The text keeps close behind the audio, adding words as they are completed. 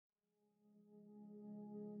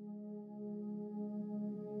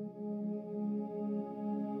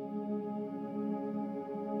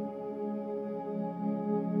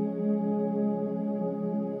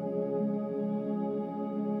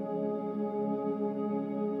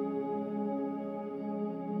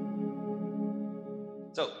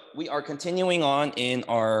we are continuing on in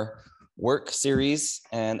our work series.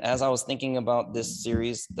 And as I was thinking about this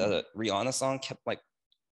series, the Rihanna song kept like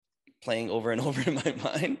playing over and over in my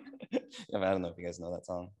mind. I don't know if you guys know that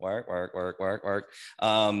song. Work, work, work, work, work.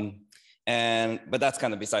 But that's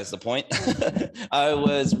kind of besides the point. I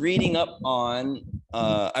was reading up on,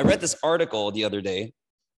 I read this article the other day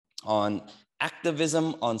on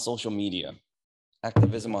activism on social media.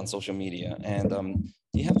 Activism on social media. And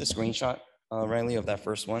do you have the screenshot, Riley, of that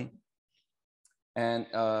first one? And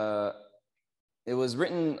it was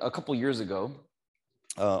written a couple years ago,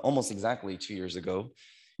 almost exactly 2 years ago.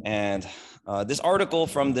 And this article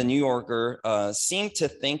from the New Yorker seemed to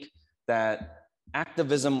think that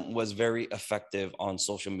activism was very effective on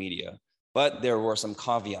social media, but there were some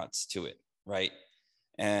caveats to it, right?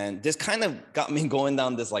 And this kind of got me going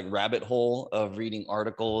down this like rabbit hole of reading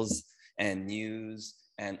articles and news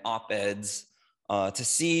and op-eds to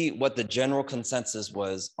see what the general consensus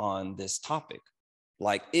was on this topic.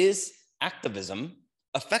 Like, is activism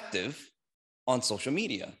effective on social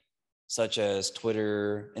media, such as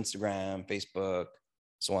Twitter, Instagram, Facebook,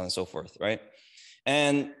 so on and so forth, right?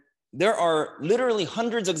 And there are literally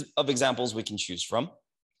hundreds of examples we can choose from,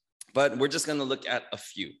 but we're just gonna look at a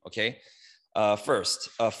few, okay? First,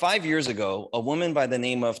 5 years ago, a woman by the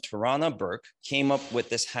name of Tarana Burke came up with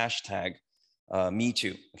this hashtag, Me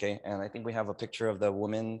Too, okay? And I think we have a picture of the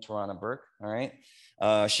woman, Tarana Burke, all right?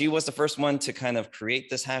 She was the first one to kind of create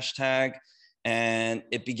this hashtag, and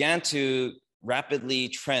it began to rapidly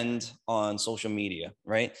trend on social media,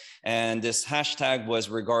 right? And this hashtag was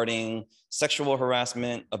regarding sexual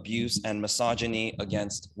harassment, abuse, and misogyny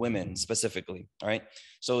against women specifically, right?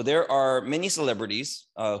 So there are many celebrities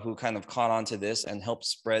who kind of caught on to this and helped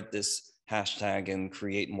spread this hashtag and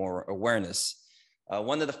create more awareness.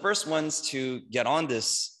 One of the first ones to get on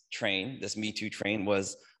this train, this Me Too train,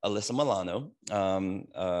 was Alyssa Milano,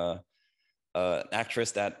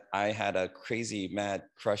 actress that I had a crazy mad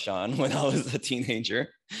crush on when I was a teenager.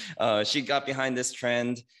 She got behind this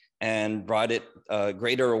trend and brought it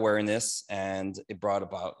greater awareness, and it brought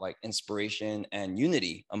about like inspiration and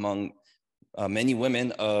unity among many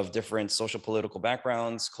women of different social political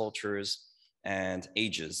backgrounds, cultures, and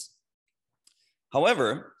ages.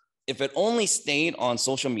 However, if it only stayed on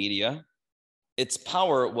social media, its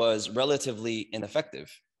power was relatively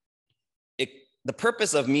ineffective. The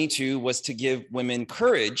purpose of Me Too was to give women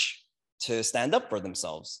courage to stand up for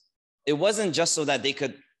themselves. It wasn't just so that they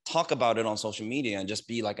could talk about it on social media and just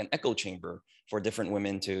be like an echo chamber for different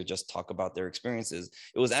women to just talk about their experiences.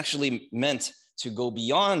 It was actually meant to go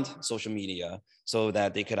beyond social media so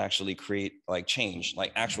that they could actually create like change,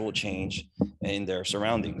 like actual change in their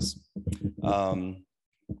surroundings.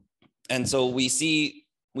 And so we see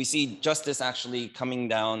justice actually coming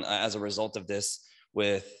down as a result of this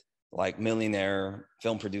with like millionaire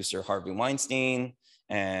film producer Harvey Weinstein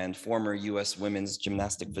and former US women's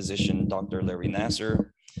gymnastic physician, Dr. Larry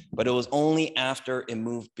Nassar. But it was only after it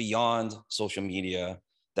moved beyond social media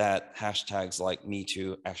that hashtags like Me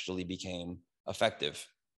Too actually became effective.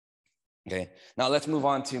 Okay, now let's move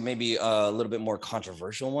on to maybe a little bit more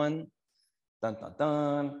controversial one. Dun, dun,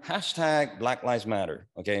 dun. Hashtag Black Lives Matter,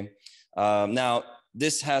 okay? Now,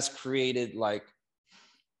 this has created like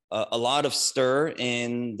a lot of stir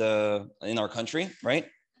in our country, right?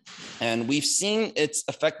 And we've seen its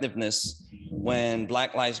effectiveness when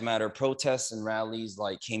Black Lives Matter protests and rallies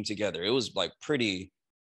like came together. It was pretty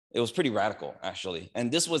radical actually.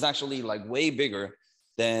 And this was actually like way bigger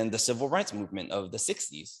than the civil rights movement of the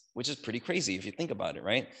 60s, which is pretty crazy if you think about it,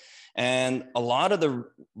 right? And a lot of the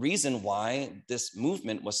reason why this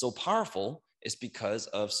movement was so powerful is because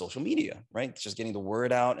of social media, right? It's just getting the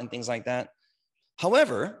word out and things like that.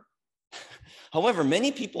 However,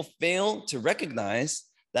 many people fail to recognize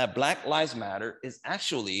that Black Lives Matter is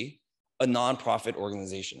actually a nonprofit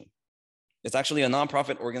organization. It's actually a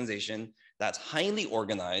nonprofit organization that's highly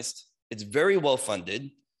organized, it's very well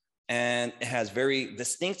funded, and it has very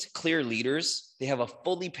distinct, clear leaders. They have a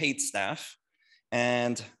fully paid staff,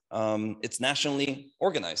 and it's nationally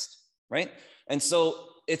organized, right? And so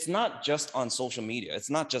it's not just on social media.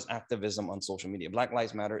 It's not just activism on social media. Black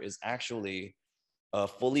Lives Matter is actually a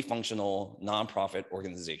fully functional nonprofit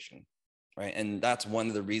organization, right? And that's one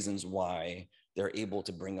of the reasons why they're able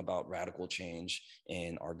to bring about radical change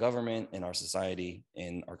in our government, in our society,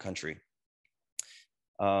 in our country.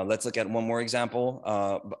 Let's look at one more example.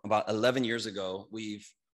 About 11 years ago, we've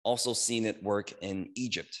also seen it work in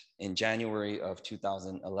Egypt in January of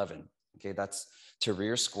 2011. Okay, that's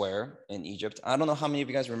Tahrir Square in Egypt. I don't know how many of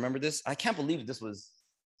you guys remember this. I can't believe this was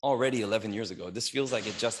already 11 years ago. This feels like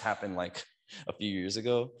it just happened like a few years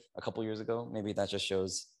ago, a couple years ago. Maybe that just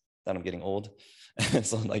shows that I'm getting old.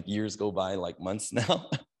 So like years go by like months now.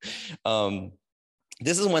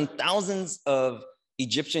 This is when thousands of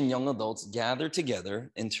Egyptian young adults gathered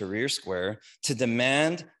together in Tahrir Square to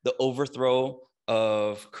demand the overthrow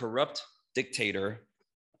of corrupt dictator,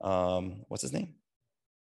 what's his name?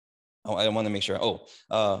 Oh, I want to make sure.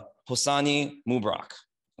 Hosni Mubarak.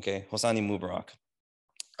 Okay, Hosni Mubarak.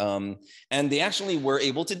 And they actually were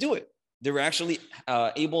able to do it. They were actually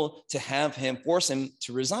able to force him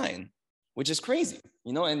to resign, which is crazy,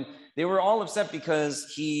 and they were all upset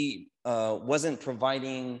because he wasn't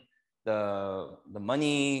providing the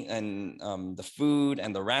money and the food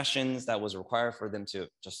and the rations that was required for them to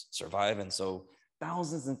just survive. And so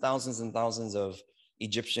thousands and thousands and thousands of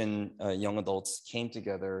Egyptian young adults came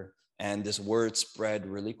together, and this word spread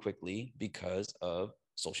really quickly because of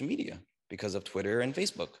social media, because of Twitter and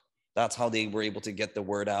Facebook. That's how they were able to get the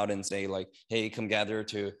word out and say like, hey, come gather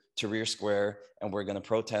to Tahrir Square and we're going to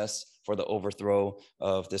protest for the overthrow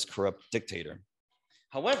of this corrupt dictator.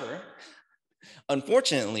 However,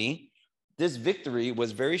 unfortunately, this victory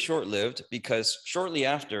was very short-lived because shortly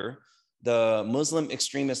after, the Muslim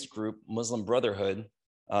extremist group, Muslim Brotherhood,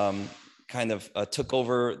 took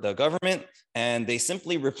over the government, and they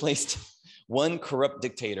simply replaced one corrupt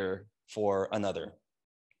dictator for another,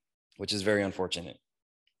 which is very unfortunate.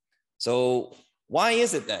 So why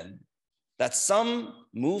is it then that some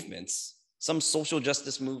movements, some social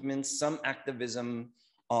justice movements, some activism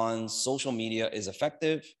on social media is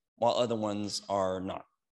effective while other ones are not?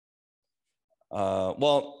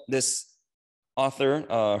 Well, this author,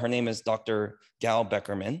 her name is Dr. Gal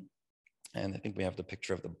Beckerman, and I think we have the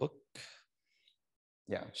picture of the book.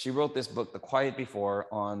 Yeah, she wrote this book, The Quiet Before,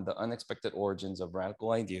 on the unexpected origins of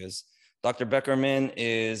radical ideas. Dr. Beckerman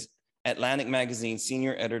is Atlantic Magazine's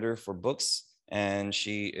senior editor for books, and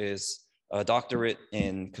she is a doctorate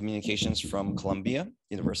in communications from Columbia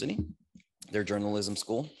University, their journalism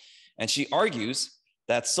school. And she argues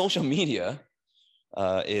that social media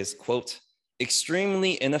is, quote,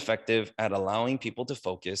 extremely ineffective at allowing people to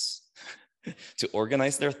focus, to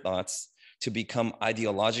organize their thoughts, to become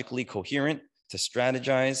ideologically coherent, to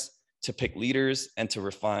strategize, to pick leaders, and to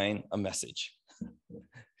refine a message.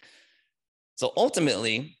 So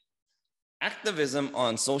ultimately, activism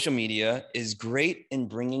on social media is great in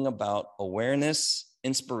bringing about awareness,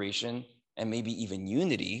 inspiration, and maybe even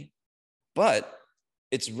unity, but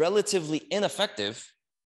it's relatively ineffective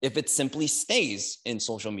if it simply stays in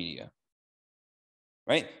social media,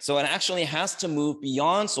 right? So it actually has to move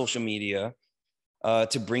beyond social media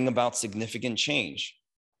to bring about significant change,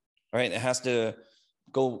 right? It has to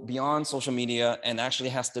go beyond social media and actually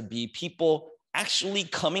has to be people actually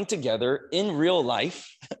coming together in real life,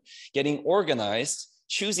 getting organized,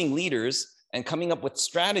 choosing leaders, and coming up with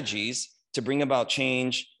strategies to bring about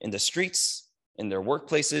change in the streets, in their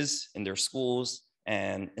workplaces, in their schools,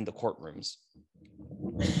 and in the courtrooms.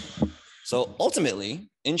 So ultimately,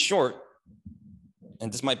 in short, and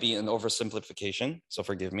this might be an oversimplification, so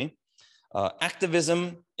forgive me,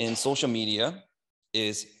 activism in social media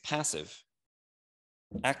is passive.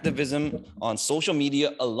 Activism on social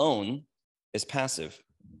media alone is passive.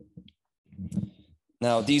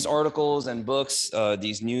 Now, these articles and books,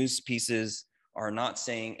 these news pieces are not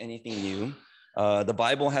saying anything new. The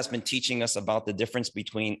Bible has been teaching us about the difference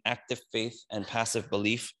between active faith and passive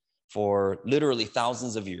belief for literally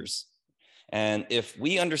thousands of years. And if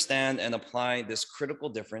we understand and apply this critical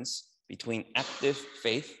difference between active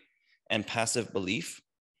faith and passive belief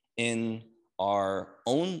in our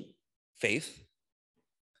own faith,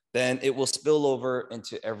 then it will spill over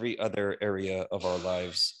into every other area of our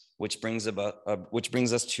lives, which brings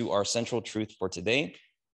us to our central truth for today.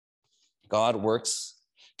 Good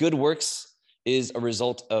works is a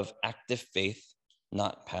result of active faith,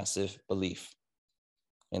 not passive belief.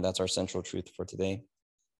 And that's our central truth for today.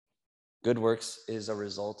 Good works is a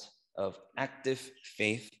result of active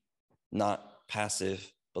faith, not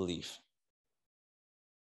passive belief.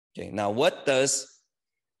 Okay, now what does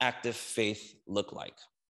active faith look like?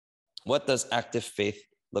 What does active faith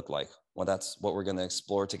look like? Well, that's what we're going to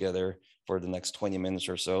explore together for the next 20 minutes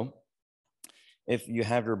or so. If you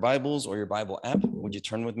have your Bibles or your Bible app, would you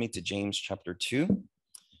turn with me to James chapter 2,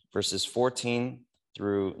 verses 14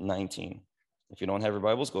 through 19. If you don't have your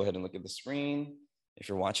Bibles, go ahead and look at the screen. If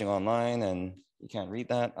you're watching online and you can't read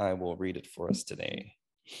that, I will read it for us today.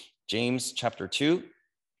 James chapter 2,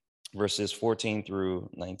 verses 14 through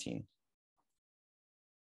 19.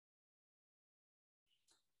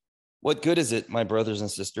 What good is it, my brothers and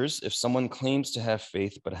sisters, if someone claims to have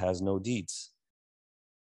faith but has no deeds?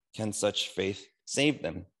 Can such faith save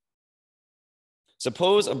them?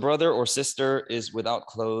 Suppose a brother or sister is without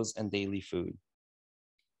clothes and daily food.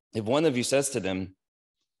 If one of you says to them,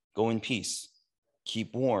 go in peace,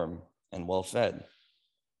 keep warm and well fed,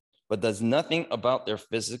 but does nothing about their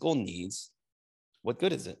physical needs, what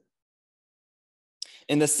good is it?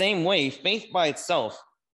 In the same way, faith by itself,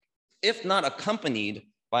 if not accompanied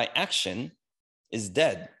by action, is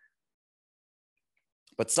dead.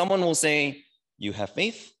 But someone will say, you have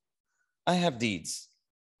faith, I have deeds.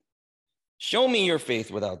 Show me your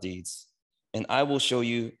faith without deeds, and I will show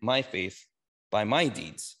you my faith by my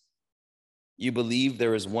deeds. You believe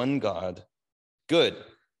there is one God. Good.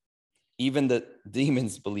 Even the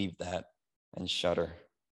demons believe that and shudder.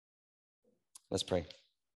 Let's pray.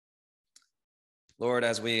 Lord,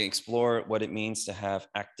 as we explore what it means to have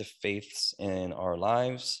active faiths in our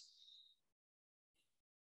lives,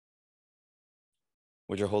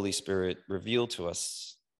 would your Holy Spirit reveal to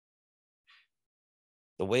us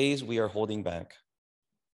the ways we are holding back?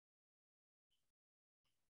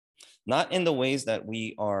 Not in the ways that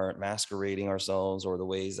we are masquerading ourselves or the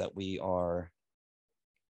ways that we are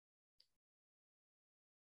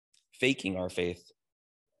faking our faith,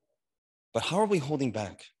 but how are we holding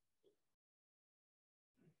back?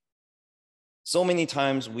 So many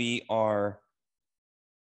times we are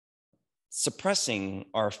suppressing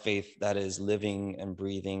our faith that is living and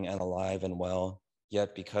breathing and alive and well,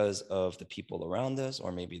 yet because of the people around us,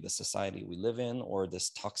 or maybe the society we live in, or this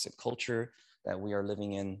toxic culture that we are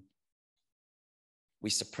living in, we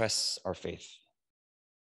suppress our faith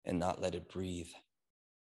and not let it breathe,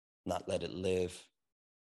 not let it live,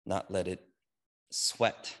 not let it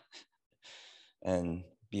sweat and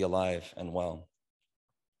be alive and well.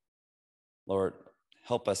 Lord,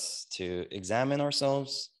 help us to examine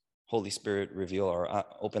ourselves. Holy Spirit,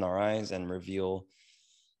 open our eyes and reveal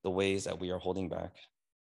the ways that we are holding back,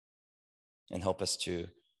 and help us to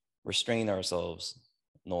restrain ourselves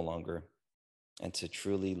no longer and to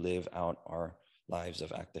truly live out our lives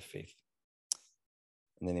of active faith.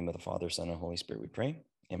 In the name of the Father, Son, and Holy Spirit, we pray.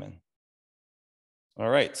 Amen. All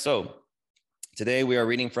right, so today we are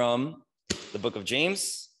reading from the book of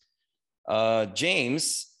James.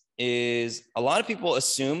 James is, a lot of people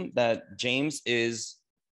assume that James is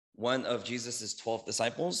one of Jesus's 12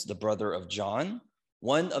 disciples, the brother of John,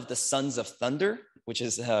 one of the sons of thunder, which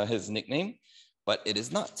is his nickname, but it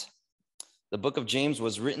is not. The book of James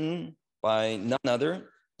was written by none other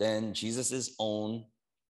than Jesus's own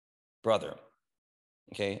brother,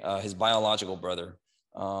 okay, his biological brother.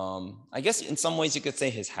 I guess in some ways you could say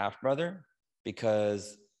his half-brother,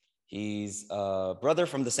 because he's a brother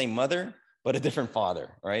from the same mother, but a different father,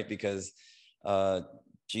 right? Because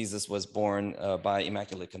Jesus was born by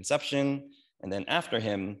Immaculate Conception, and then after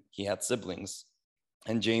him, he had siblings,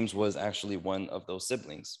 and James was actually one of those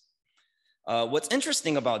siblings. What's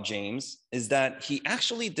interesting about James is that he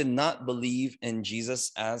actually did not believe in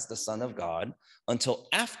Jesus as the Son of God until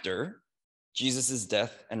after Jesus'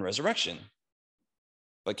 death and resurrection.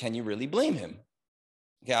 But can you really blame him?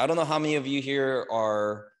 Okay, I don't know how many of you here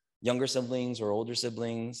are younger siblings or older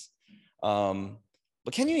siblings,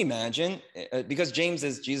 but can you imagine, because James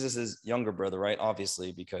is Jesus's younger brother, right?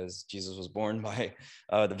 Obviously, because Jesus was born by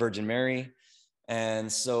the Virgin Mary.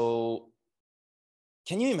 And so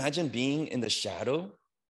can you imagine being in the shadow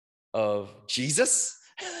of Jesus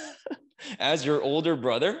as your older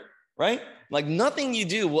brother, right? Like nothing you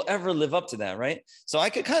do will ever live up to that, right? So I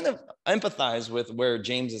could kind of empathize with where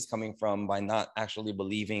James is coming from by not actually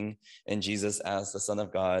believing in Jesus as the Son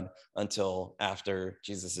of God until after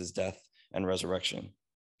Jesus's death and resurrection.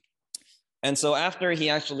 And so after he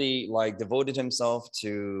actually devoted himself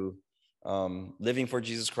to living for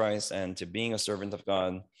Jesus Christ and to being a servant of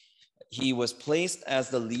God, he was placed as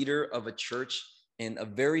the leader of a church in a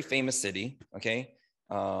very famous city, okay?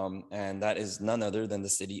 And that is none other than the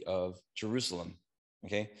city of Jerusalem,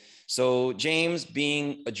 okay? So James,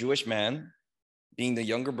 being a Jewish man, being the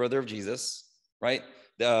younger brother of Jesus, right?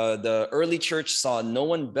 The early church saw no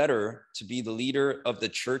one better to be the leader of the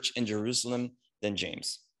church in Jerusalem than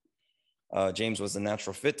James. James was a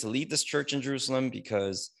natural fit to lead this church in Jerusalem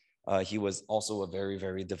because he was also a very,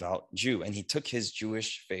 very devout Jew, and he took his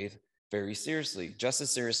Jewish faith very seriously, just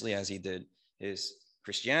as seriously as he did his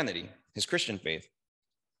Christianity, his Christian faith.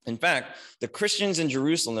 In fact, the Christians in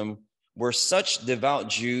Jerusalem were such devout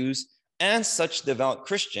Jews and such devout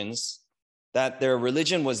Christians that their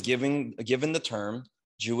religion was given the term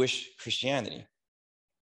Jewish Christianity,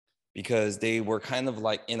 because they were kind of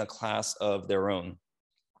like in a class of their own.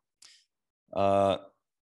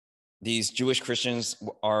 These Jewish Christians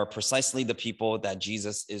are precisely the people that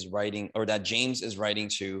Jesus is writing, or that James is writing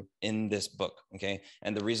to in this book, okay?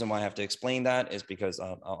 And the reason why I have to explain that is because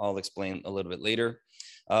I'll explain a little bit later.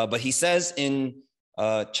 But he says in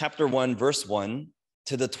chapter 1, verse 1,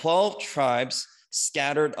 to the 12 tribes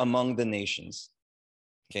scattered among the nations.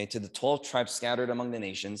 Okay, to the 12 tribes scattered among the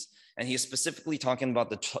nations. And he's specifically talking about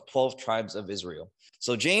the 12 tribes of Israel.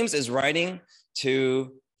 So James is writing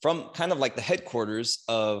from kind of like the headquarters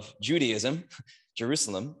of Judaism,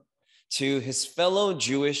 Jerusalem, to his fellow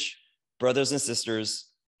Jewish brothers and sisters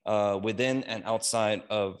within and outside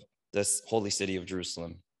of this holy city of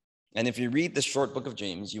Jerusalem. And if you read the short book of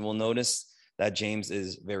James, you will notice that James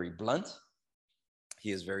is very blunt.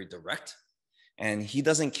 He is very direct, and he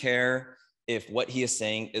doesn't care if what he is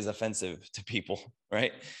saying is offensive to people,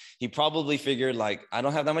 right? He probably figured like, I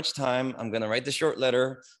don't have that much time. I'm going to write the short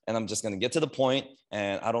letter and I'm just going to get to the point,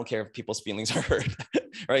 and I don't care if people's feelings are hurt,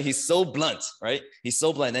 right? He's so blunt, right? He's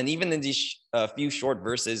so blunt. And even in these few short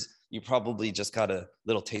verses, you probably just got a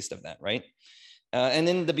little taste of that, right? And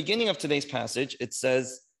in the beginning of today's passage, it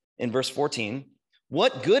says in verse 14,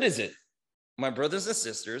 what good is it, my brothers and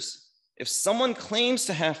sisters, if someone claims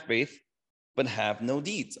to have faith, but have no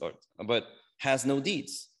deeds, but has no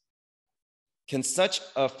deeds? Can such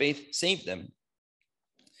a faith save them?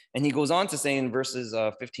 And he goes on to say in verses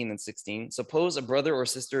 15 and 16, suppose a brother or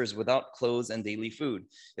sister is without clothes and daily food.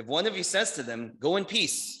 If one of you says to them, go in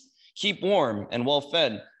peace, keep warm and well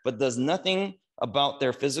fed, but does nothing about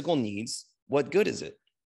their physical needs, what good is it?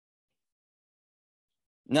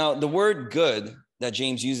 Now, the word good that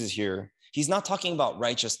James uses here, he's not talking about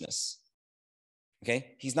righteousness.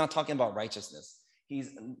 Okay, he's not talking about righteousness.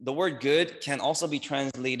 The word good can also be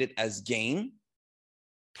translated as gain,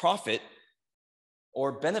 profit,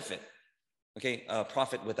 or benefit. Okay,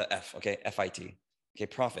 profit with a F. Okay, F-I-T. Okay,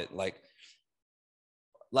 profit. Like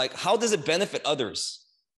how does it benefit others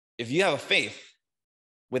if you have a faith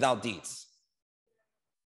without deeds?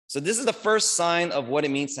 So this is the first sign of what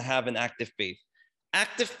it means to have an active faith.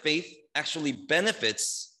 Active faith actually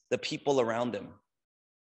benefits the people around them.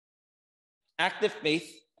 Active faith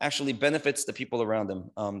actually benefits the people around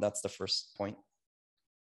them. That's the first point.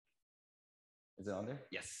 Is it on there?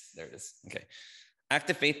 Yes, there it is. Okay.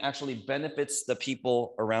 Active faith actually benefits the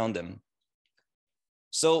people around them.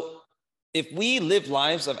 So if we live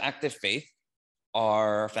lives of active faith,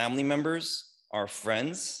 our family members, our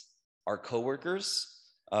friends, our coworkers,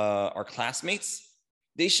 our classmates,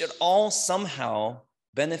 they should all somehow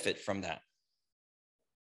benefit from that.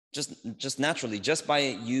 Just naturally, just by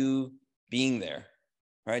you being there,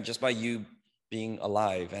 right? Just by you being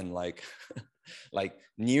alive and like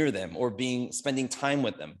near them or spending time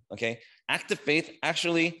with them, okay? Active faith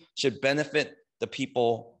actually should benefit the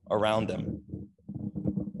people around them.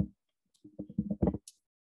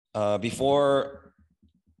 Before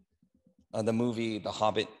the movie The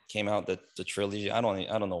Hobbit came out, the trilogy, I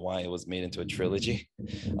don't know why it was made into a trilogy.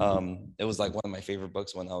 It was like one of my favorite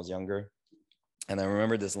books when I was younger. And I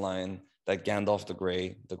remember this line that Gandalf the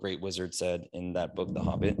Great Wizard said in that book, The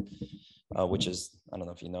Hobbit, which is, I don't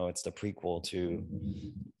know if you know, it's the prequel to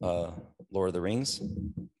Lord of the Rings.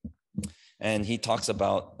 And he talks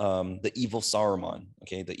about the evil Saruman,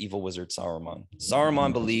 okay, the evil wizard Saruman.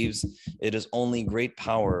 Saruman believes it is only great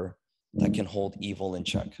power that can hold evil in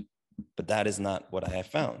check. But that is not what I have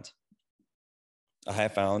found. I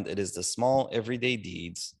have found it is the small everyday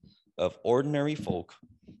deeds of ordinary folk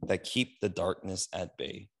that keep the darkness at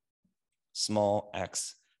bay. Small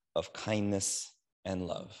acts of kindness and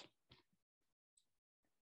love.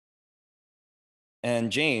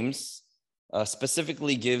 And James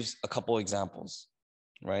specifically gives a couple examples,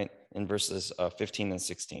 right? In verses 15 and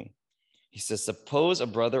 16. He says, suppose a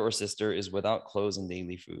brother or sister is without clothes and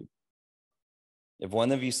daily food. If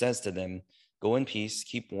one of you says to them, go in peace,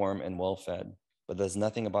 keep warm and well fed, but does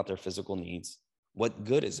nothing about their physical needs, what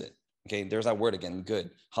good is it? Okay, there's that word again,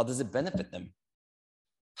 good. How does it benefit them?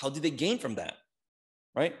 How do they gain from that,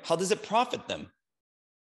 right? How does it profit them?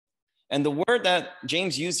 And the word that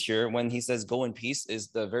James used here when he says go in peace is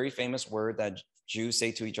the very famous word that Jews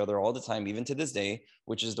say to each other all the time, even to this day,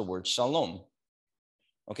 which is the word shalom.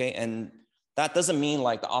 Okay, and that doesn't mean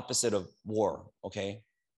like the opposite of war, okay?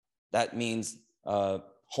 That means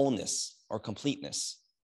wholeness or completeness.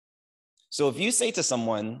 So if you say to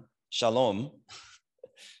someone, shalom,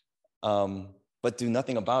 but do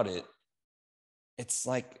nothing about it, it's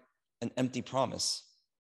like an empty promise.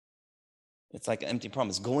 It's like an empty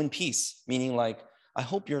promise. Go in peace, meaning like, I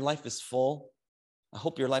hope your life is full. I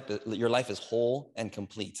hope your life is whole and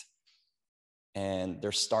complete. And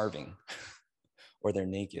they're starving or they're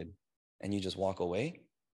naked and you just walk away.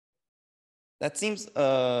 That seems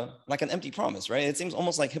like an empty promise, right? It seems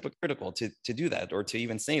almost like hypocritical to do that or to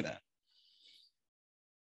even say that.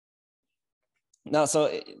 Now,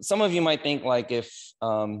 so some of you might think like if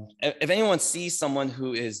anyone sees someone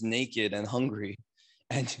who is naked and hungry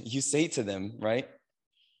and you say to them, right,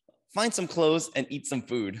 find some clothes, and eat some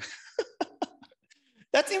food.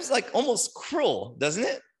 That seems like almost cruel, doesn't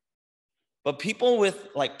it? But people with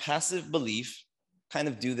like passive belief kind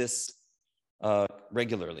of do this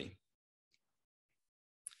regularly.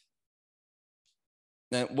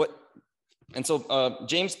 And so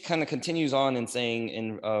James kind of continues on in saying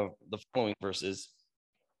in the following verses,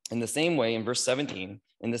 in the same way, in verse 17,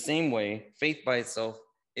 in the same way, faith by itself,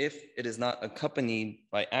 if it is not accompanied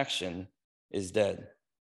by action, is dead.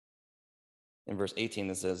 In verse 18,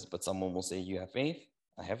 it says, but someone will say, you have faith,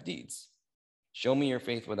 I have deeds. Show me your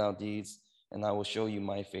faith without deeds, and I will show you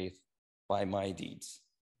my faith by my deeds.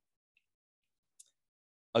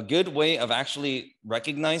 A good way of actually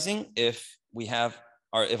recognizing if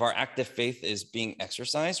our active faith is being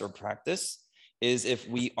exercised or practiced is if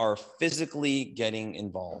we are physically getting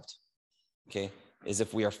involved, okay? Is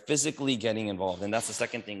if we are physically getting involved. And that's the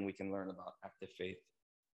second thing we can learn about active faith,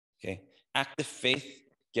 okay? Active faith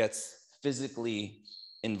gets physically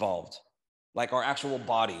involved. Like our actual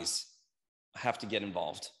bodies have to get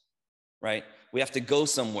involved, right? We have to go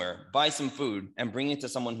somewhere, buy some food, and bring it to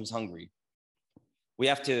someone who's hungry. We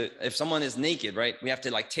have to, if someone is naked, right? We have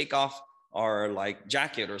to like take off our like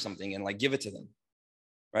jacket or something and like give it to them,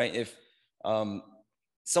 right? If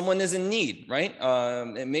someone is in need, right?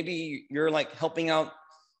 And maybe you're like helping out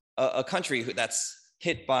a country that's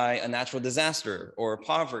hit by a natural disaster or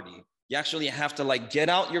poverty. You actually have to like get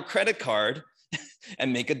out your credit card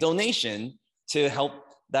and make a donation to help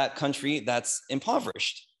that country that's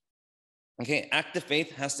impoverished. Okay, active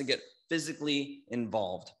faith has to get physically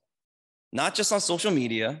involved, not just on social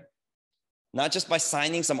media, not just by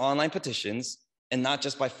signing some online petitions, and not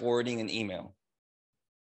just by forwarding an email.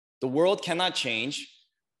 The world cannot change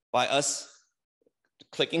by us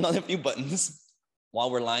clicking on a few buttons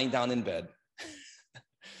while we're lying down in bed.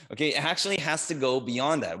 Okay, it actually has to go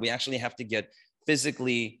beyond that. We actually have to get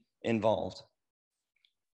physically involved.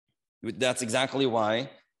 That's exactly why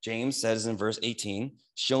James says in verse 18,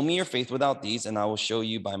 show me your faith without deeds, and I will show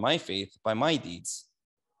you by my faith, by my deeds.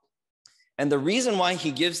 And the reason why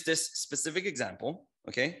he gives this specific example,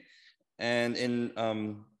 okay, and in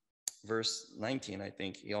verse 19, I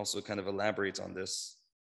think he also kind of elaborates on this.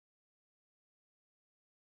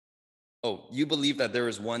 Oh, you believe that there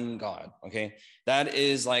is one God, okay? That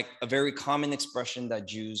is like a very common expression that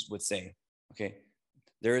Jews would say, okay?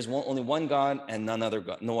 There is only one God and no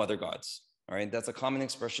other gods, all right? That's a common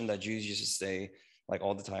expression that Jews used to say like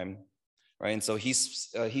all the time, right? And so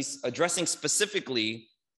he's addressing specifically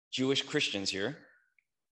Jewish Christians here.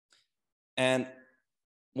 And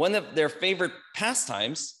one of their favorite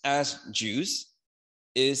pastimes as Jews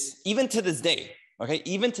is, even to this day, okay,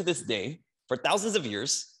 even to this day, for thousands of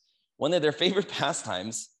years, one of their favorite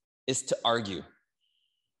pastimes is to argue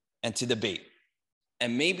and to debate.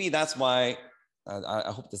 And maybe that's why,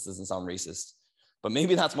 I hope this doesn't sound racist, but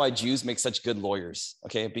maybe that's why Jews make such good lawyers,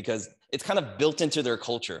 okay? Because it's kind of built into their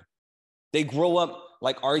culture. They grow up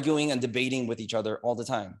like arguing and debating with each other all the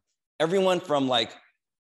time. Everyone from like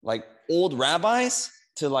old rabbis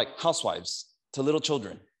to like housewives to little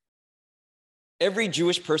children. Every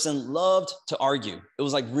Jewish person loved to argue. It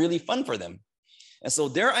was like really fun for them. And so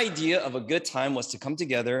their idea of a good time was to come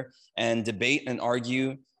together and debate and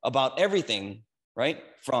argue about everything, right?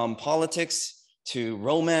 From politics to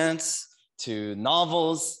romance to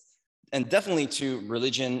novels, and definitely to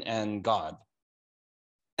religion and God.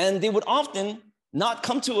 And they would often not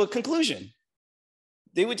come to a conclusion.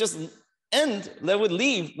 They would just they would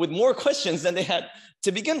leave with more questions than they had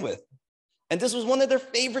to begin with. And this was one of their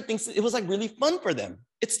favorite things. It was like really fun for them.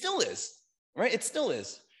 It still is, right? It still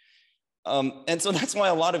is. And so that's why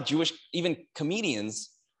a lot of Jewish, even comedians,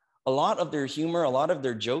 a lot of their humor, a lot of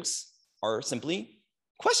their jokes are simply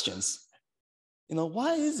questions. You know,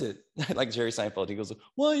 why is it? Like Jerry Seinfeld, he goes,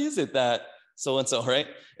 why is it that so-and-so, right?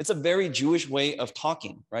 It's a very Jewish way of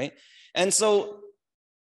talking, right? And so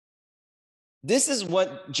this is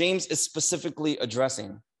what James is specifically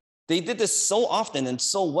addressing. They did this so often and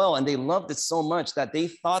so well, and they loved it so much that they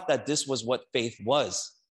thought that this was what faith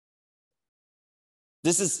was.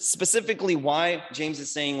 This is specifically why James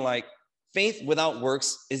is saying, like, faith without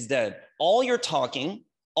works is dead. All your talking,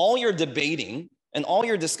 all your debating, and all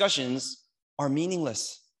your discussions are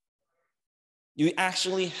meaningless. You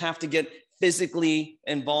actually have to get physically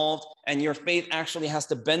involved, and your faith actually has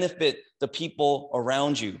to benefit the people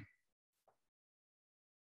around you.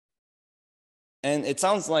 And it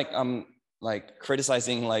sounds like I'm like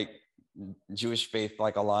criticizing like Jewish faith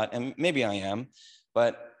like a lot, and maybe I am,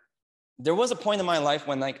 but there was a point in my life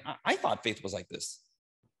when like I thought faith was like this.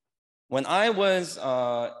 When I was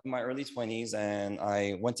in my early 20s and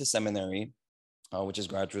I went to seminary, which is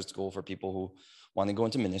graduate school for people who want to go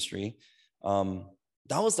into ministry.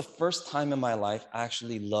 That was the first time in my life I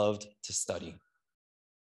actually loved to study.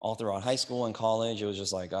 All throughout high school and college, it was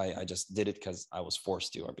just like I just did it because I was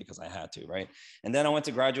forced to or because I had to, right? And then I went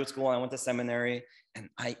to graduate school, I went to seminary, and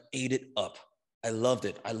I ate it up. I loved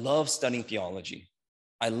it. I love studying theology.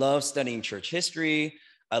 I love studying church history.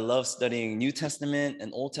 I love studying New Testament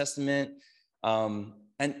and Old Testament.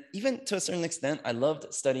 And even to a certain extent, I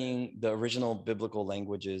loved studying the original biblical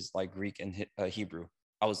languages like Greek and Hebrew.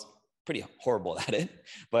 I was pretty horrible at it,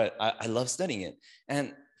 but I love studying it.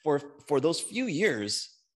 And for those few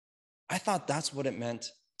years, I thought that's what it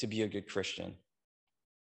meant to be a good Christian.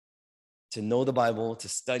 To know the Bible, to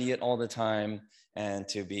study it all the time, and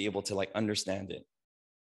to be able to like understand it.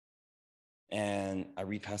 And I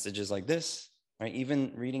read passages like this, right?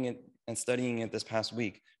 Even reading it and studying it this past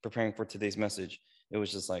week, preparing for today's message, it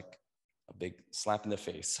was just like a big slap in the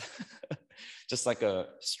face. Just like a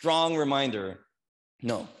strong reminder,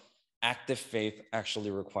 no, active faith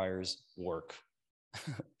actually requires work.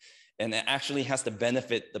 And it actually has to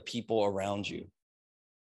benefit the people around you.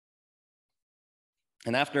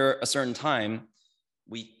 And after a certain time,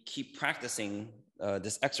 we keep practicing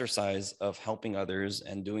this exercise of helping others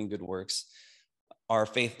and doing good works. Our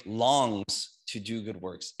faith longs to do good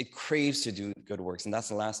works. It craves to do good works. And that's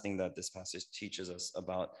the last thing that this passage teaches us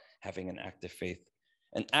about having an active faith.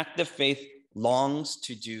 An active faith longs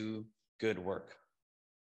to do good work.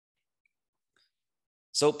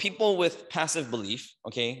 So people with passive belief,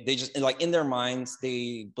 okay, they just like in their minds,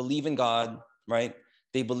 they believe in God, right?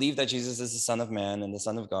 They believe that Jesus is the Son of Man and the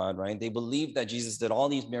Son of God, right? They believe that Jesus did all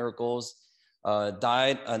these miracles,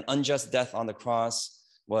 died an unjust death on the cross,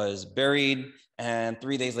 was buried, and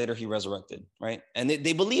 3 days later he resurrected, right? And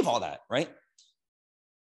they believe all that, right?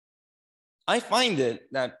 I find it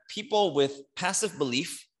that people with passive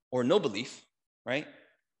belief or no belief, right?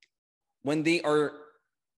 When they are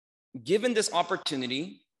given this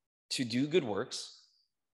opportunity to do good works,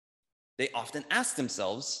 they often ask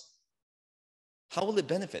themselves, how will it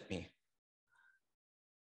benefit me?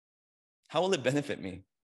 How will it benefit me?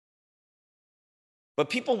 But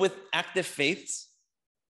people with active faiths,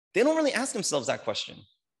 they don't really ask themselves that question.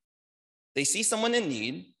 They see someone in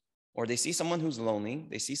need, or they see someone who's lonely,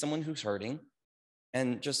 they see someone who's hurting,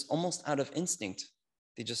 and just almost out of instinct,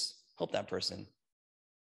 they just help that person.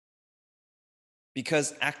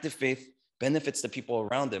 Because active faith benefits the people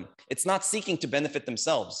around them. It's not seeking to benefit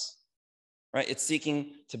themselves, right? It's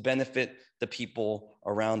seeking to benefit the people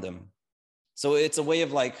around them. So it's a way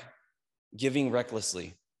of like giving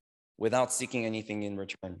recklessly without seeking anything in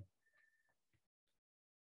return.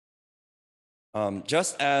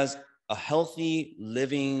 Just as a healthy,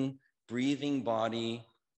 living, breathing body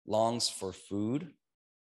longs for food,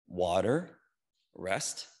 water,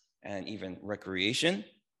 rest, and even recreation,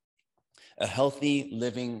 a healthy,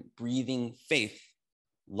 living, breathing faith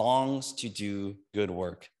longs to do good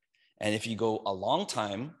work. And if you go a long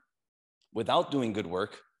time without doing good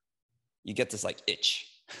work, you get this like itch,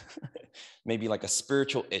 maybe like a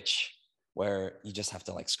spiritual itch where you just have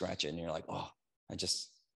to like scratch it and you're like, oh, I just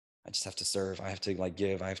have to serve. I have to like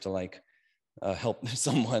give. I have to like help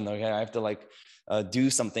someone. Okay, I have to like do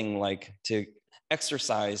something like to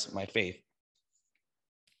exercise my faith.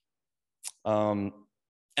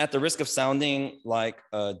 At the risk of sounding like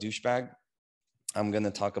a douchebag, I'm going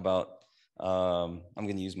to talk about, I'm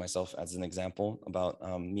going to use myself as an example about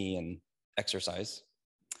me and exercise.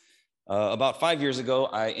 About 5 years ago,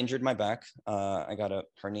 I injured my back. I got a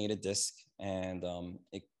herniated disc, and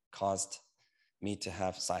it caused me to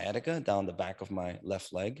have sciatica down the back of my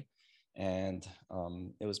left leg. And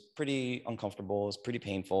it was pretty uncomfortable. It was pretty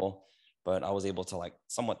painful, but I was able to like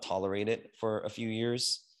somewhat tolerate it for a few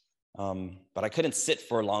years. But I couldn't sit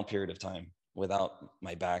for a long period of time without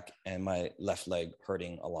my back and my left leg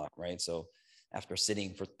hurting a lot, right? So after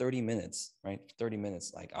sitting for 30 minutes, right? 30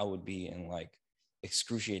 minutes, like I would be in like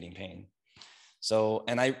excruciating pain. So,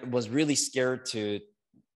 and I was really scared to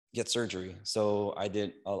get surgery. So I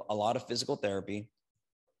did a lot of physical therapy.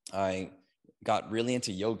 I got really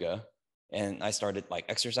into yoga, and I started like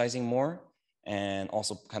exercising more and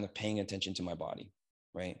also kind of paying attention to my body,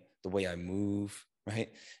 right? The way I move, right?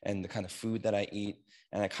 And the kind of food that I eat.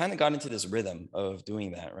 And I kind of got into this rhythm of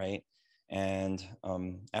doing that, right? And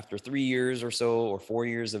after 3 years or so, or 4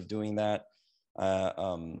 years of doing that,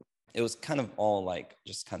 it was kind of all like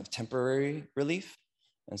just kind of temporary relief.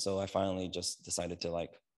 And so I finally just decided to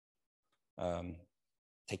like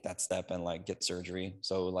take that step and like get surgery.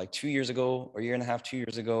 So like 2 years ago, or a year and a half, 2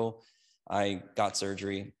 years ago, I got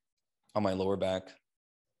surgery on my lower back.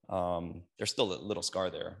 There's still a little scar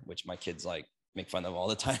there, which my kids like make fun of all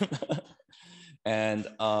the time. And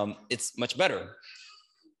it's much better.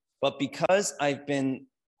 But because I've been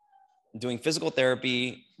doing physical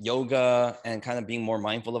therapy, yoga, and kind of being more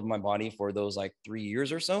mindful of my body for those like 3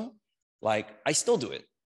 years or so, like I still do it,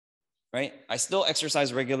 right? I still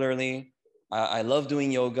exercise regularly. I love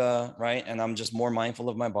doing yoga, right? And I'm just more mindful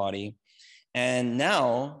of my body. And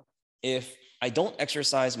now, if I don't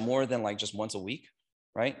exercise more than like just once a week,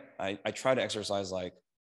 right? I try to exercise like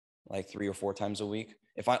 3 or 4 times a week.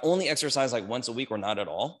 If I only exercise like once a week or not at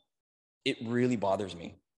all, it really bothers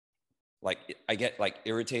me. Like I get like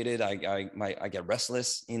irritated. I get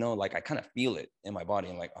restless. You know, like I kind of feel it in my body.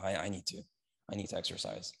 I'm like, I need to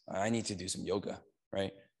exercise. I need to do some yoga,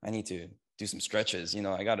 right? I need to do some stretches. You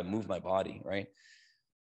know, I got to move my body, right?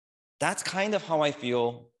 That's kind of how I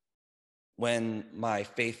feel when my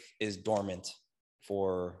faith is dormant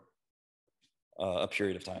for a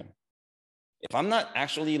period of time. If I'm not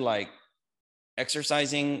actually like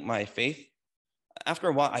exercising my faith, after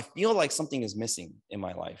a while, I feel like something is missing in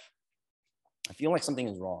my life. I feel like something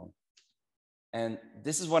is wrong. And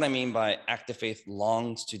this is what I mean by active faith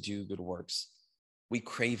longs to do good works. We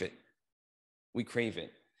crave it. We crave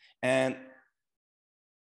it. And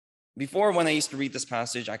before, when I used to read this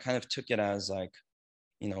passage, I kind of took it as like,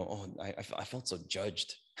 you know, oh, I felt so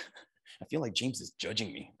judged. I feel like James is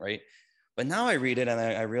judging me, right? But now I read it and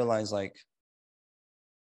I realize like,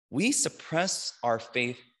 we suppress our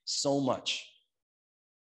faith so much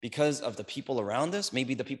because of the people around us.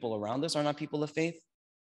 Maybe the people around us are not people of faith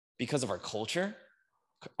because of our culture.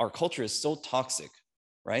 Our culture is so toxic,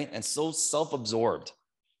 right? And so self-absorbed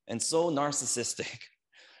and so narcissistic,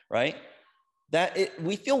 right? That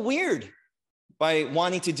we feel weird by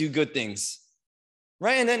wanting to do good things,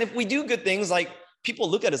 right? And then if we do good things, like people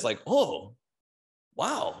look at us like, oh,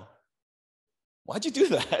 wow, why'd you do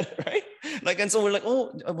that, right? Like, and so we're like,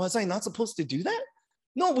 oh, was I not supposed to do that?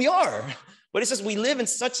 No, we are. But it's just we live in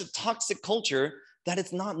such a toxic culture that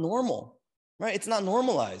it's not normal, right? It's not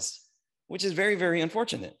normalized, which is very, very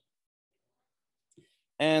unfortunate.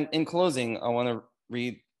 And in closing, I want to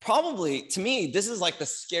read, probably to me, this is like the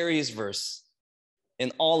scariest verse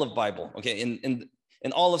in all of Bible, okay,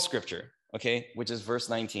 in all of Scripture, okay, which is verse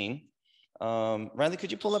 19. Riley,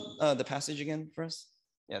 could you pull up the passage again for us?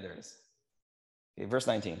 Yeah, there it is. Okay, verse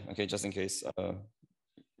 19, okay, just in case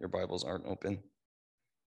your Bibles aren't open.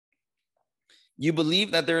 You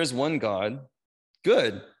believe that there is one God.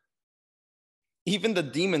 Good. Even the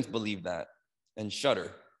demons believe that and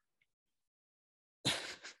shudder.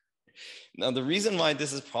 Now, the reason why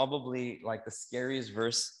this is probably like the scariest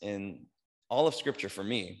verse in all of Scripture for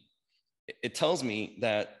me, it tells me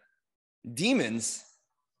that demons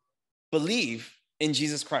believe in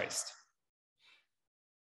Jesus Christ.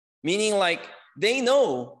 Meaning, like, they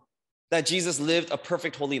know that Jesus lived a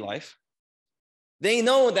perfect holy life. They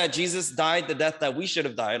know that Jesus died the death that we should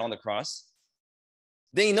have died on the cross.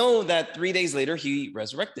 They know that 3 days later he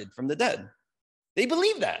resurrected from the dead. They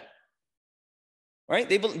believe that, right?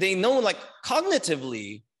 They know, like,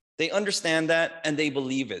 cognitively, they understand that and they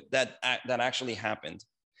believe it, that actually happened.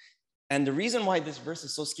 And the reason why this verse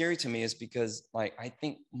is so scary to me is because, like, I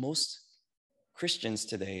think most Christians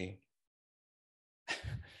today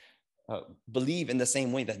believe in the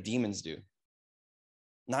same way that demons do,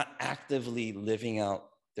 not actively living out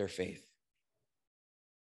their faith.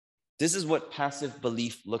 This is what passive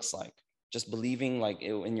belief looks like. Just believing like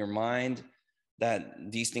in your mind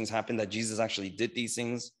that these things happen, that Jesus actually did these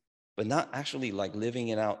things, but not actually like living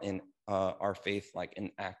it out in our faith, like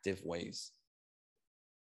in active ways.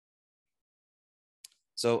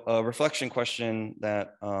 So a reflection question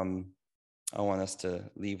that I want us to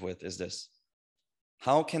leave with is this: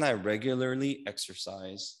 how can I regularly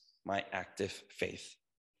exercise my active faith?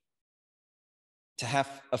 To have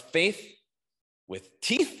a faith with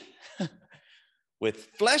teeth, with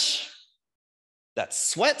flesh, that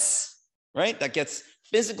sweats, right? That gets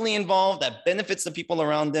physically involved, that benefits the people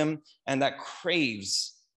around them, and that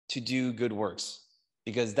craves to do good works.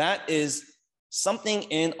 Because that is something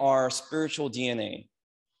in our spiritual DNA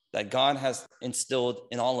that God has instilled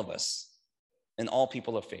in all of us, in all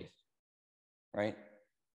people of faith, right?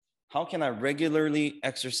 How can I regularly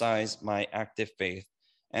exercise my active faith?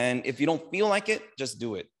 And if you don't feel like it, just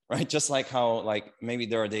do it, right? Just like how, like, maybe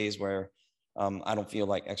there are days where I don't feel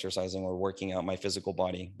like exercising or working out my physical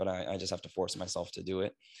body, but I just have to force myself to do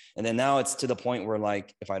it. And then now it's to the point where,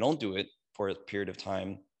 like, if I don't do it for a period of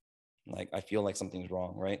time, like, I feel like something's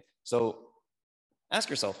wrong, right? So ask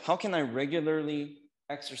yourself, how can I regularly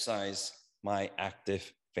exercise my active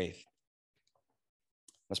faith?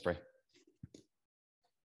 Let's pray.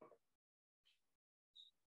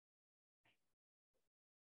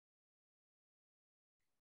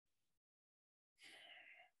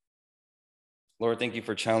 Lord, thank you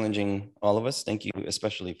for challenging all of us. Thank you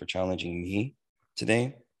especially for challenging me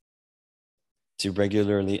today to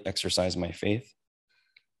regularly exercise my faith.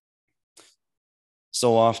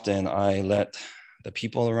 So often I let the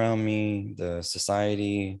people around me, the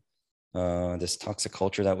society, this toxic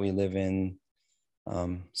culture that we live in,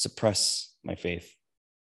 suppress my faith.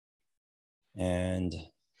 And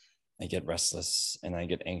I get restless and I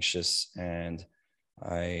get anxious and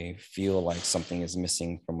I feel like something is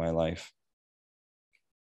missing from my life.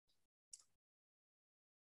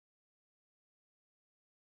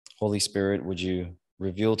 Holy Spirit, would you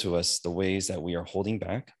reveal to us the ways that we are holding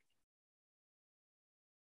back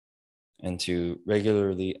and to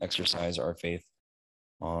regularly exercise our faith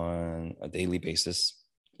on a daily basis,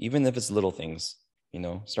 even if it's little things,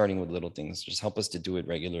 starting with little things. Just help us to do it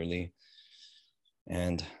regularly.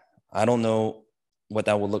 And I don't know what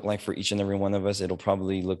that will look like for each and every one of us. It'll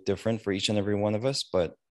probably look different for each and every one of us,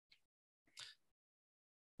 but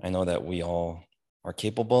I know that we all are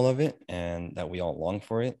capable of it and that we all long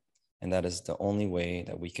for it. And that is the only way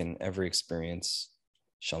that we can ever experience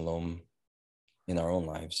shalom in our own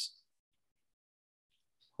lives.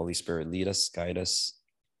 Holy Spirit, lead us, guide us,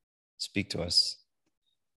 speak to us,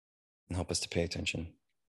 and help us to pay attention.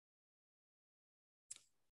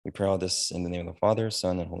 We pray all this in the name of the Father,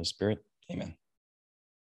 Son, and Holy Spirit. Amen.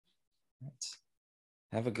 All right.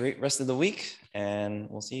 Have a great rest of the week, and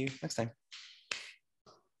we'll see you next time.